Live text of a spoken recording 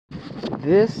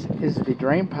This is the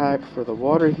drain pipe for the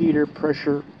water heater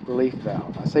pressure relief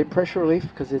valve. I say pressure relief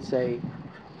because it's a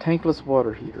tankless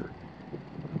water heater.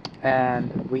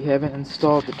 And we haven't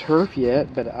installed the turf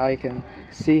yet, but I can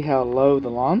see how low the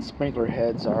lawn sprinkler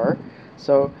heads are.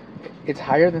 So it's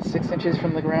higher than 6 inches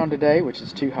from the ground today, which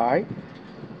is too high.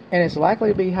 And it's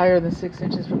likely to be higher than 6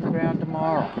 inches from the ground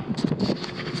tomorrow.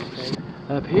 Okay.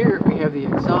 Up here we have the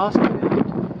exhaust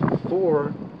vent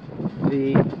for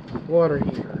the water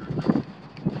heater.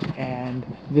 And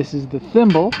this is the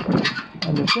thimble.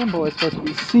 And the thimble is supposed to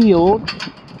be sealed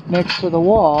next to the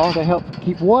wall to help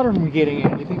keep water from getting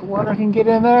in. You think water can get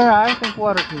in there? I think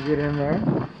water can get in there.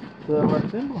 So our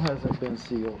thimble hasn't been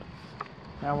sealed.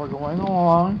 Now we're going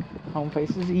along. Home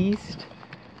faces east.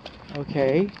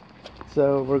 Okay.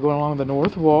 So we're going along the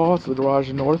north wall. It's the garage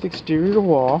north exterior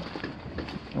wall.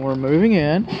 And we're moving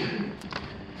in.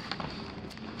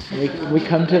 We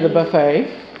come to the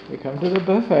buffet. We come to the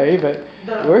buffet, but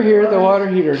we're here at the water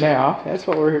heater now. That's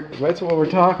what we're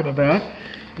talking about.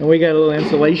 And we got a little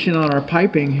insulation on our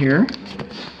piping here.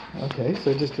 Okay,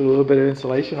 so just a little bit of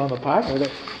insulation on the pipe.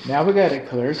 Now we got it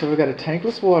clear. So we got a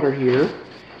tankless water heater.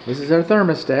 This is our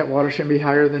thermostat. Water shouldn't be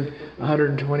higher than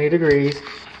 120 degrees.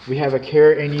 We have a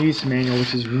care and use manual,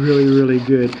 which is really, really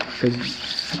good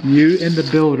because you and the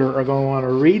builder are going to want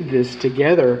to read this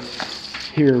together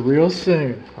here real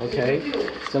soon. Okay,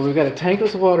 so we've got a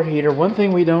tankless water heater. One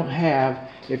thing we don't have,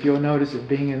 if you'll notice it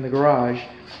being in the garage,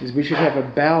 is we should have a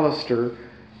baluster,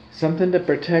 something to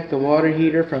protect the water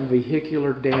heater from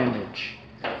vehicular damage.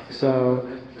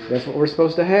 So that's what we're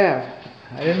supposed to have.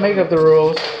 I didn't make up the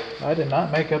rules. I did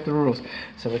not make up the rules.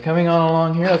 So we're coming on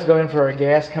along here. Let's go in for our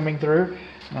gas coming through.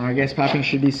 Our gas piping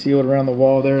should be sealed around the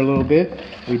wall there a little bit.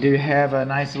 We do have a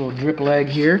nice little drip leg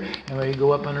here, and we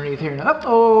go up underneath here. And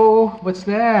uh-oh, what's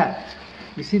that?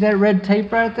 You see that red tape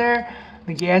right there?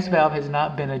 The gas valve has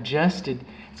not been adjusted.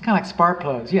 It's kind of like spark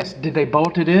plugs. Yes, did they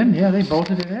bolt it in? Yeah, they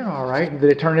bolted it in, all right. Did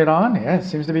they turn it on? Yeah, it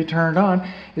seems to be turned on.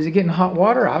 Is it getting hot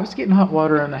water? I was getting hot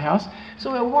water in the house,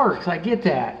 so it works. I get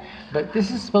that. But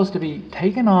this is supposed to be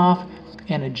taken off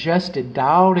and adjusted,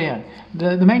 dialed in.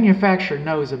 The manufacturer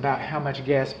knows about how much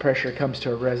gas pressure comes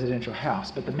to a residential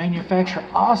house, but the manufacturer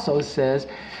also says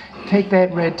take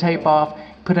that red tape off,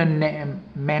 put a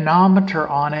manometer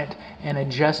on it, and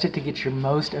adjust it to get your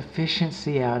most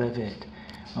efficiency out of it.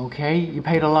 Okay, you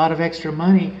paid a lot of extra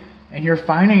money, and you're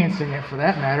financing it for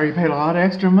that matter. You paid a lot of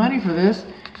extra money for this.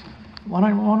 Why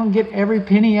don't get every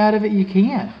penny out of it you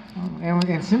can?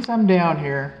 And since I'm down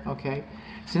here, okay,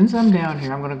 I'm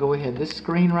going to go ahead. This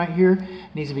screen right here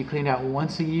needs to be cleaned out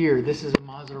once a year. This is a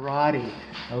Maserati,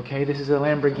 okay? This is a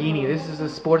Lamborghini. This is a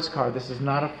sports car. This is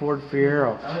not a Ford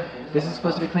Fiero. This is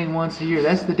supposed to be cleaned once a year.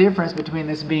 That's the difference between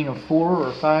this being a 4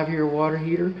 or 5 year water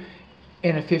heater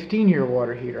and a 15-year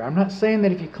water heater. I'm not saying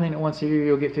that if you clean it once a year,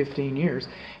 you'll get 15 years.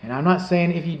 And I'm not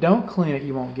saying if you don't clean it,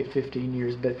 you won't get 15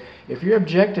 years. But if your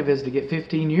objective is to get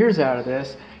 15 years out of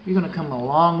this, you're going to come a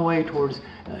long way towards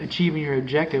achieving your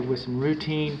objective with some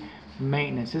routine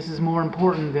maintenance. This is more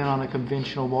important than on a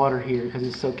conventional water heater because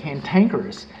it's so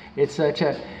cantankerous. It's such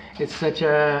an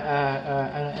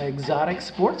exotic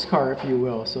sports car, if you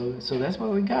will. So that's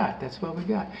what we got. That's what we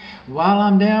got. While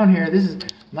I'm down here, this is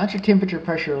not your temperature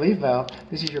pressure relief valve.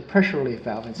 This is your pressure relief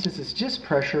valve. And since it's just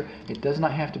pressure, it does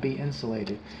not have to be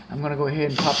insulated. I'm going to go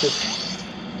ahead and pop this.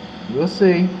 We'll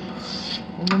see.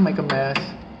 We're going to make a mess.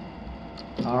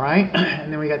 All right.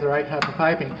 And then we got the right type of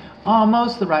piping.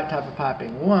 Almost the right type of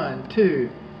piping. 1, 2,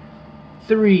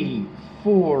 3,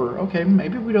 4. Okay,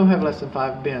 maybe we don't have less than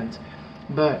 5 bends.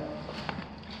 But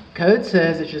code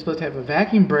says that you're supposed to have a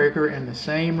vacuum breaker in the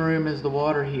same room as the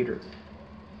water heater.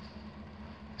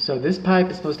 So this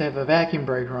pipe is supposed to have a vacuum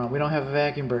breaker on. We don't have a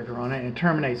vacuum breaker on it, and it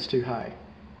terminates too high.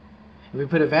 If we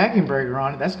put a vacuum breaker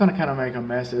on it, that's going to kind of make a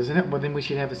mess, isn't it? Well, then we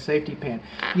should have a safety pan.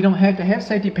 You don't have to have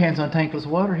safety pans on tankless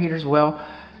water heaters. Well,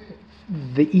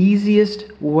 the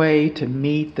easiest way to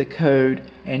meet the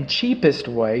code and cheapest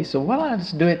way, so why not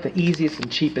just do it the easiest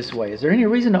and cheapest way? Is there any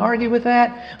reason to argue with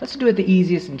that? Let's do it the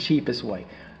easiest and cheapest way.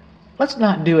 Let's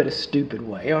not do it a stupid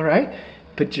way, all right?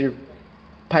 Put your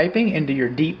piping into your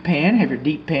deep pan, have your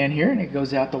deep pan here, and it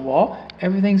goes out the wall.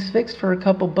 Everything's fixed for a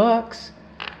couple bucks.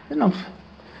 There's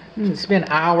no spend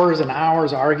hours and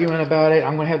hours arguing about it.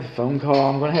 I'm going to have the phone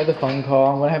call. I'm going to have the phone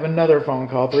call. I'm going to have another phone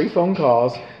call. 3 phone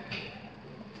calls.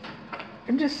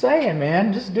 I'm just saying,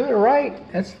 man. Just do it right.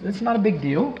 That's not a big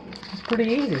deal. It's pretty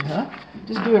easy, huh?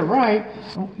 Just do it right.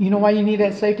 You know why you need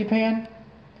that safety pan?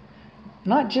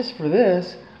 Not just for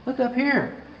this. Look up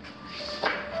here.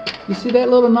 You see that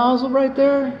little nozzle right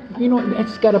there? You know,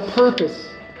 it's got a purpose.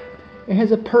 It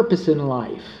has a purpose in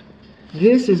life.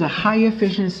 This is a high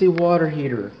efficiency water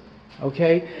heater.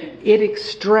 Okay? It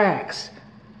extracts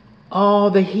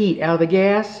all the heat out of the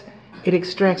gas. It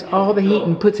extracts all the heat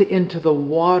and puts it into the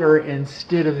water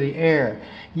instead of the air.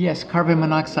 Yes, carbon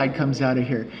monoxide comes out of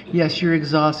here. Yes, your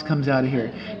exhaust comes out of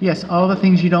here. Yes, all the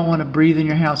things you don't want to breathe in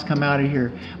your house come out of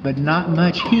here. But not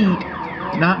much heat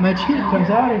comes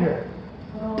out of here.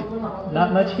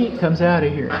 Not much heat comes out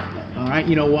of here. All right,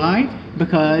 you know why?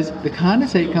 Because the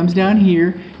condensate comes down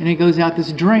here and it goes out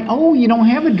this drain. Oh, you don't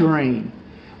have a drain.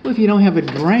 Well, if you don't have a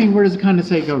drain, where does the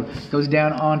condensate go? It goes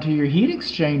down onto your heat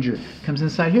exchanger. Comes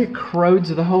inside here, it corrodes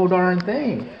the whole darn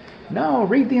thing. No,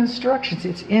 read the instructions.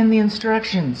 It's in the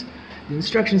instructions. The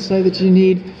instructions say that you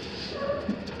need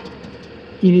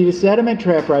a sediment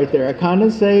trap right there, a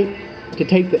condensate to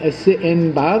take the acid.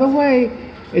 And by the way,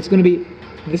 it's going to be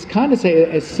this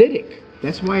condensate acidic.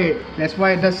 That's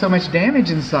why it does so much damage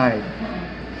inside.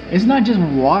 It's not just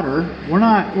water. We're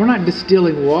not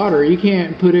distilling water. You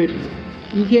can't put it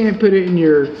in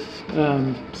your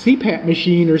CPAP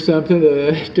machine or something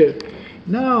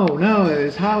no,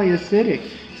 it's highly acidic.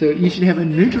 So you should have a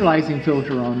neutralizing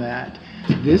filter on that.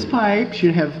 This pipe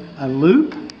should have a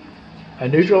loop, a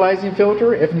neutralizing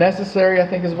filter, if necessary, I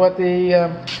think is what the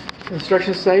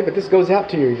instructions say, but this goes out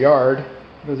to your yard.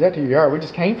 It goes out to your yard. We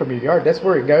just came from your yard. That's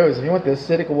where it goes. If you want the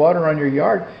acidic water on your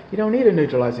yard, you don't need a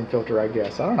neutralizing filter, I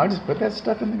guess. I don't know. Just put that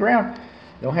stuff in the ground.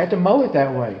 You don't have to mow it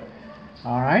that way.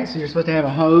 All right, so you're supposed to have a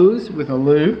hose with a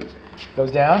loop.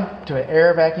 Goes down to an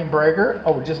air vacuum breaker.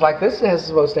 Oh, just like this is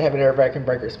supposed to have an air vacuum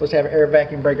breaker. It's supposed to have an air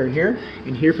vacuum breaker here,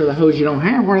 and here for the hose you don't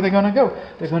have. Where are they going to go?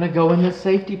 They're going to go in the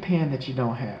safety pan that you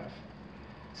don't have.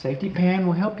 Safety pan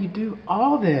will help you do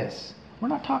all this. We're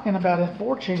not talking about a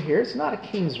fortune here. It's not a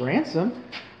king's ransom.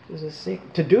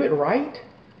 To do it right.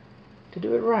 To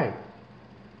do it right.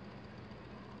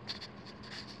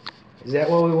 Is that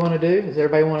what we want to do? Does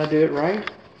everybody want to do it right?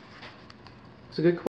 It's a good question.